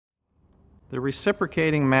The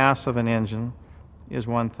reciprocating mass of an engine is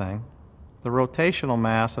one thing. The rotational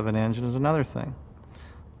mass of an engine is another thing.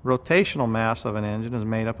 Rotational mass of an engine is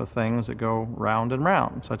made up of things that go round and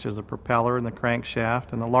round, such as the propeller and the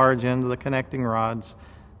crankshaft and the large end of the connecting rods,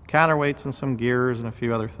 counterweights and some gears and a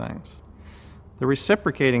few other things. The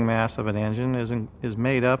reciprocating mass of an engine is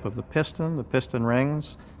made up of the piston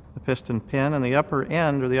rings, the piston pin, and the upper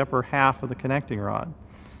end or the upper half of the connecting rod.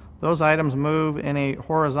 Those items move in a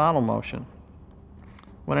horizontal motion.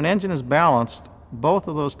 When an engine is balanced, both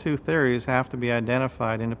of those two theories have to be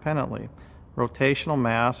identified independently: rotational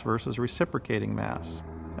mass versus reciprocating mass.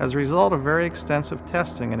 As a result of very extensive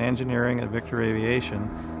testing and engineering at Victor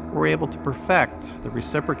Aviation, we're able to perfect the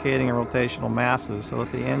reciprocating and rotational masses so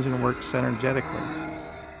that the engine works synergetically.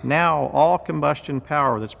 Now, all combustion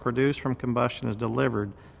power that's produced from combustion is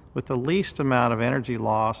delivered with the least amount of energy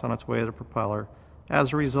loss on its way to the propeller.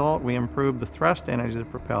 As a result, we improve the thrust energy of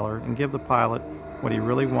the propeller and give the pilot what he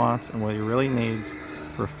really wants and what he really needs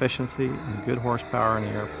for efficiency and good horsepower in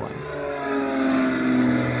the airplane.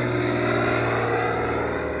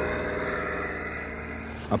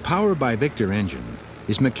 A Power by Victor engine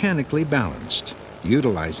is mechanically balanced,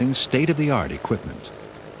 utilizing state-of-the-art equipment.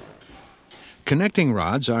 Connecting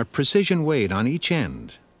rods are precision weighed on each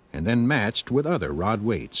end and then matched with other rod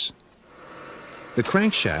weights. The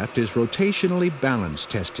crankshaft is rotationally balance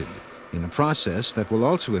tested in a process that will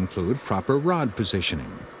also include proper rod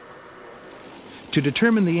positioning. To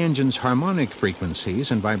determine the engine's harmonic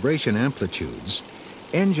frequencies and vibration amplitudes,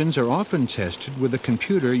 engines are often tested with a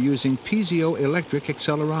computer using piezoelectric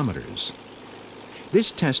accelerometers.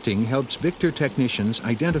 This testing helps Victor technicians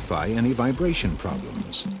identify any vibration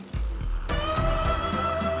problems.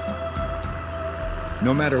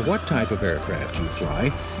 No matter what type of aircraft you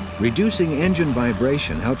fly, reducing engine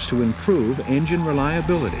vibration helps to improve engine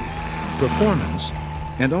reliability, performance,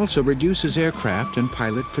 and also reduces aircraft and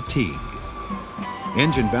pilot fatigue.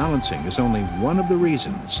 Engine balancing is only one of the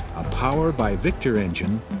reasons a Power by Victor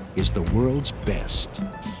engine is the world's best.